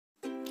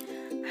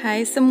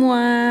Hai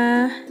semua.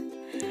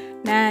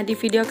 Nah, di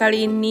video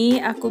kali ini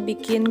aku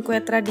bikin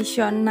kue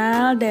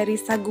tradisional dari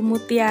sagu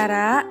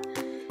mutiara.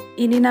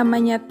 Ini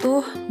namanya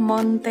tuh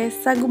monte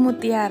sagu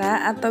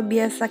mutiara atau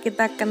biasa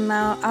kita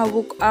kenal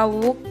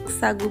awuk-awuk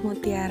sagu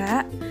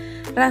mutiara.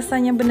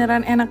 Rasanya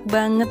beneran enak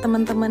banget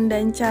teman-teman,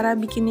 dan cara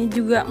bikinnya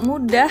juga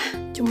mudah,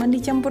 cuman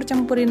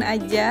dicampur-campurin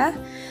aja.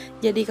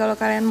 Jadi kalau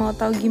kalian mau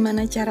tahu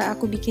gimana cara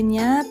aku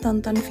bikinnya,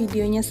 tonton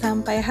videonya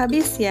sampai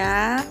habis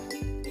ya.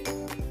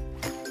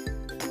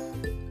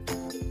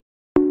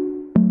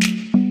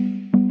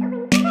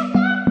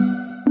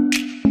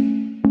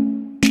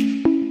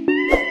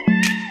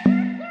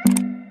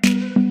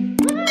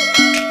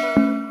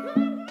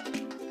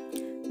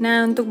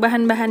 Nah, untuk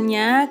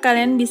bahan-bahannya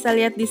kalian bisa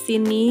lihat di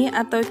sini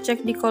atau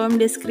cek di kolom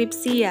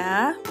deskripsi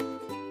ya.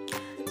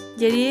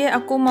 Jadi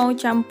aku mau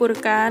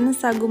campurkan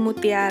sagu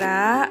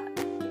mutiara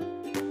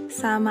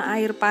sama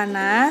air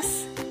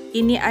panas.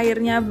 Ini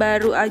airnya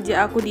baru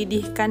aja aku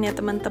didihkan ya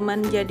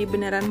teman-teman, jadi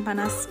beneran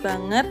panas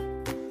banget.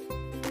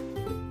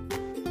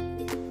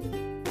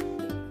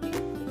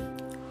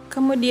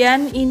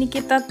 Kemudian ini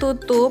kita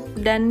tutup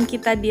dan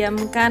kita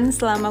diamkan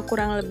selama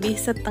kurang lebih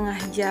setengah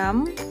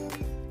jam.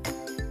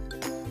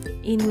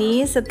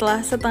 Ini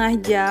setelah setengah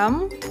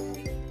jam,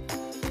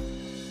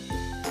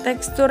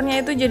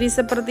 teksturnya itu jadi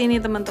seperti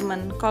ini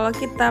teman-teman. Kalau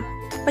kita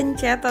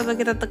pencet atau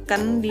kita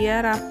tekan,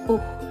 dia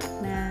rapuh.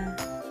 Nah,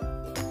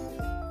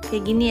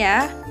 kayak gini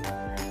ya.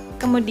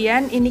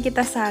 Kemudian ini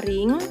kita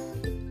saring.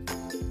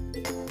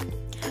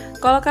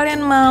 Kalau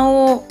kalian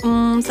mau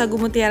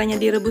sagu mutiaranya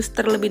direbus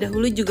terlebih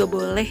dahulu juga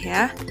boleh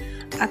ya.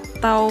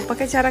 Atau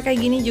pakai cara kayak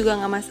gini juga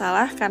nggak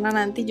masalah, karena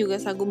nanti juga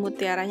sagu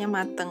mutiaranya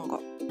mateng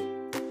kok.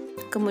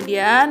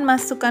 Kemudian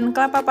masukkan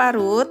kelapa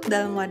parut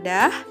dalam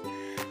wadah,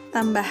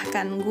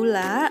 tambahkan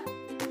gula,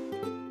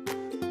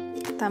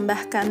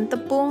 tambahkan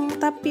tepung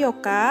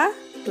tapioka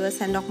 2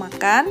 sendok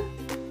makan,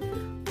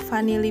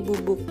 vanili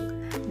bubuk,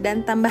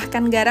 dan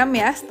tambahkan garam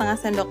ya, setengah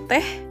sendok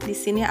teh. Di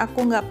sini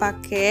aku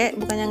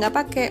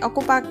aku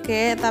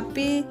pakai,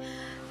 tapi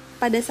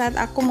pada saat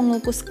aku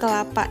mengukus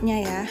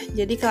kelapanya ya.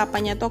 Jadi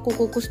kelapanya tuh aku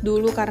kukus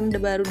dulu karena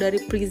baru dari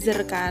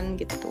freezer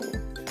kan gitu.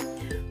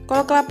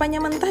 Kalau kelapanya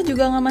mentah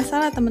juga nggak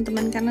masalah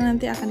teman-teman, karena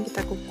nanti akan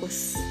kita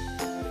kukus.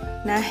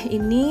 Nah,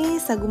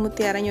 ini sagu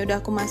mutiaranya udah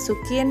aku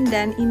masukin,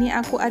 dan ini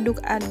aku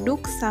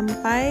aduk-aduk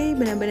sampai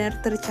benar-benar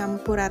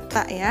tercampur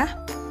rata ya.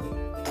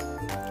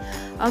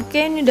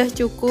 Oke, ini udah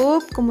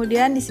cukup.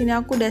 Kemudian di sini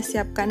aku udah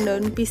siapkan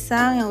daun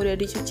pisang yang udah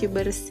dicuci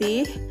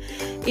bersih.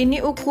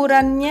 Ini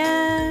ukurannya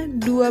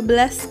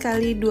 12 x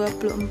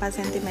 24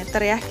 cm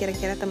ya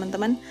kira-kira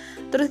teman-teman.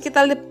 Terus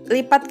kita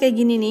lipat kayak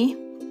gini nih.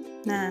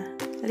 Nah,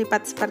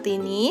 lipat seperti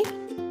ini.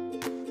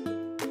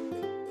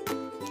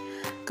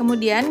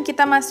 Kemudian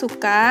kita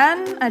masukkan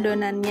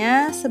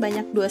adonannya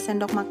sebanyak 2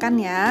 sendok makan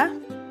ya.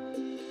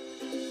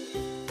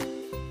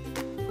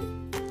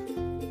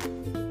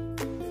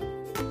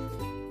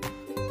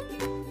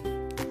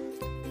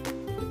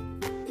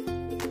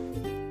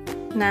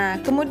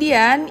 Nah,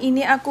 kemudian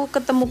ini aku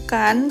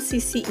ketemukan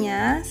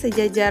sisinya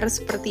sejajar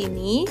seperti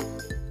ini.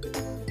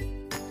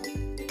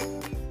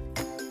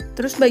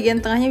 Terus bagian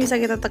tengahnya bisa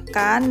kita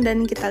tekan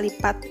dan kita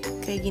lipat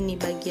kayak gini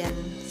bagian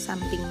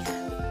sampingnya.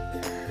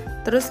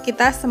 Terus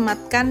kita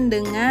sematkan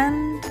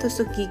dengan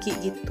tusuk gigi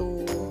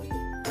gitu.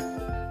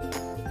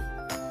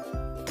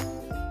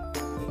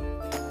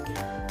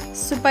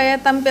 Supaya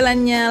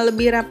tampilannya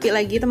lebih rapi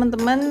lagi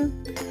teman-teman,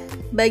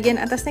 bagian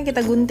atasnya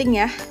kita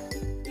gunting ya.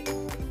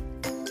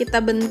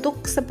 Kita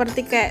bentuk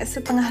seperti kayak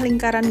setengah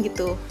lingkaran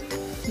gitu.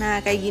 Nah,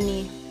 kayak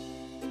gini.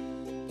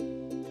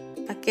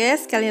 Oke,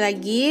 sekali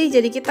lagi,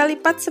 jadi kita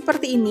lipat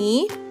seperti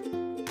ini.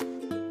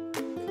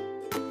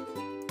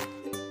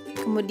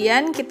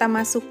 Kemudian kita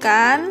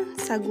masukkan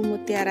sagu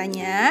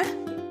mutiaranya.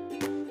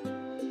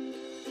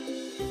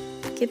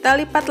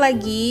 Kita lipat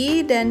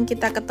lagi dan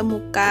kita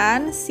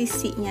ketemukan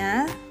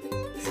sisinya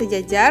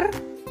sejajar.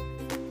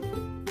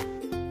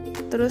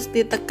 Terus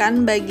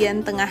ditekan bagian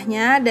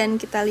tengahnya dan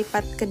kita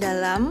lipat ke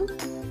dalam.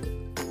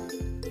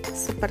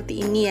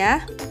 Seperti ini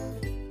ya.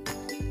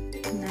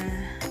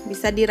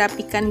 Bisa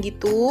dirapikan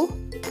gitu.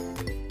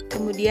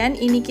 Kemudian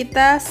ini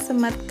kita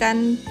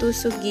sematkan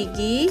tusuk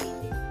gigi,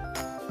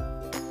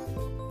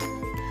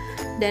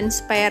 dan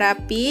supaya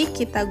rapi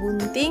kita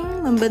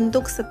gunting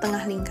membentuk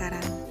setengah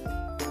lingkaran.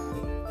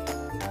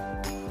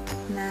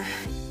 Nah,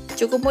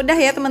 cukup mudah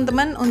ya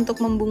teman-teman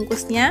untuk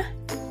membungkusnya.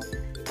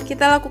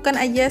 Kita lakukan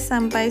aja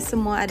sampai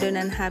semua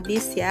adonan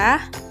habis ya.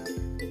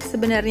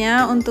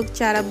 Sebenarnya untuk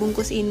cara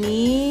bungkus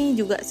ini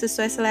juga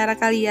sesuai selera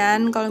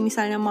kalian. Kalau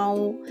misalnya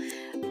mau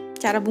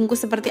cara bungkus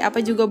seperti apa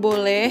juga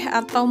boleh,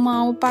 atau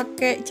mau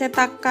pakai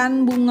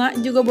cetakan bunga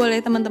juga boleh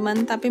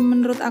teman-teman. Tapi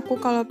menurut aku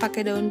kalau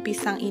pakai daun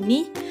pisang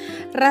ini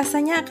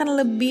rasanya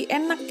akan lebih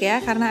enak ya,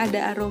 karena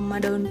ada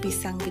aroma daun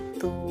pisang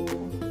gitu.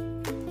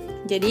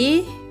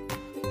 Jadi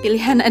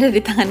pilihan ada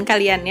di tangan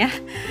kalian ya.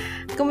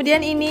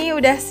 Kemudian ini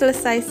udah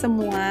selesai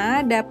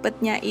semua,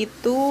 dapatnya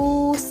itu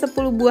 10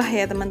 buah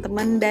ya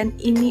teman-teman, dan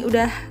ini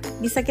udah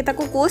bisa kita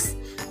kukus.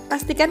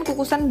 Pastikan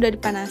kukusan udah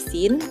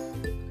dipanasin.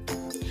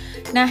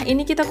 Nah,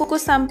 ini kita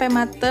kukus sampai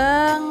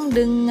mateng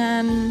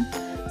dengan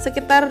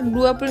sekitar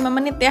 25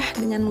 menit ya,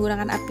 dengan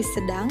menggunakan api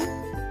sedang.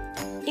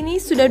 Ini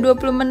sudah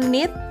 25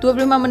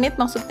 menit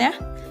maksudnya.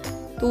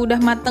 Tuh udah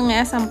mateng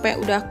ya, sampai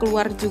udah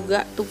keluar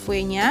juga tuh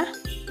kuenya.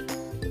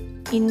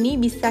 Ini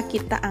bisa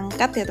kita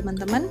angkat ya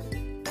teman-teman.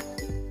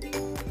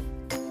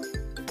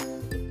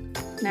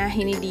 Nah,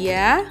 ini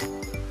dia.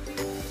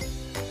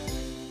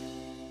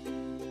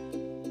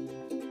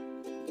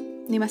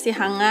 Ini masih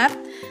hangat.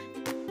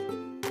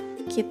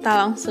 Kita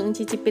langsung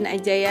cicipin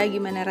aja ya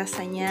gimana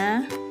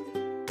rasanya.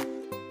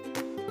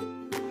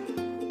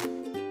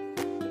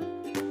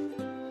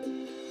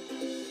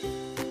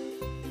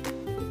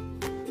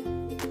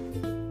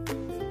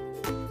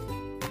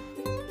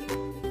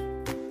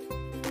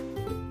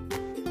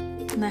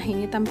 Nah,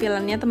 ini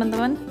tampilannya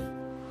teman-teman.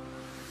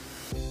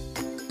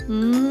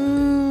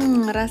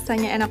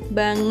 Rasanya enak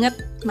banget,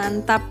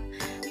 mantap.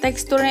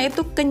 Teksturnya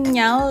itu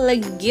kenyal,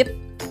 legit,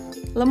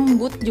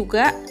 lembut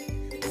juga.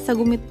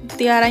 Sagu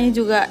mutiaranya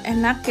juga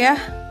enak ya,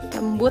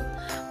 lembut.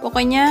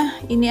 Pokoknya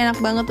ini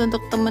enak banget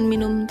untuk temen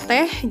minum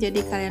teh,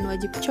 jadi kalian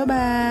wajib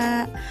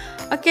coba.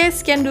 Oke,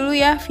 sekian dulu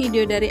ya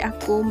video dari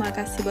aku.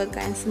 Makasih buat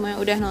kalian semua yang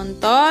udah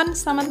nonton.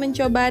 Selamat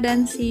mencoba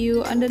dan see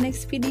you on the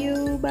next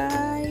video.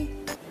 Bye.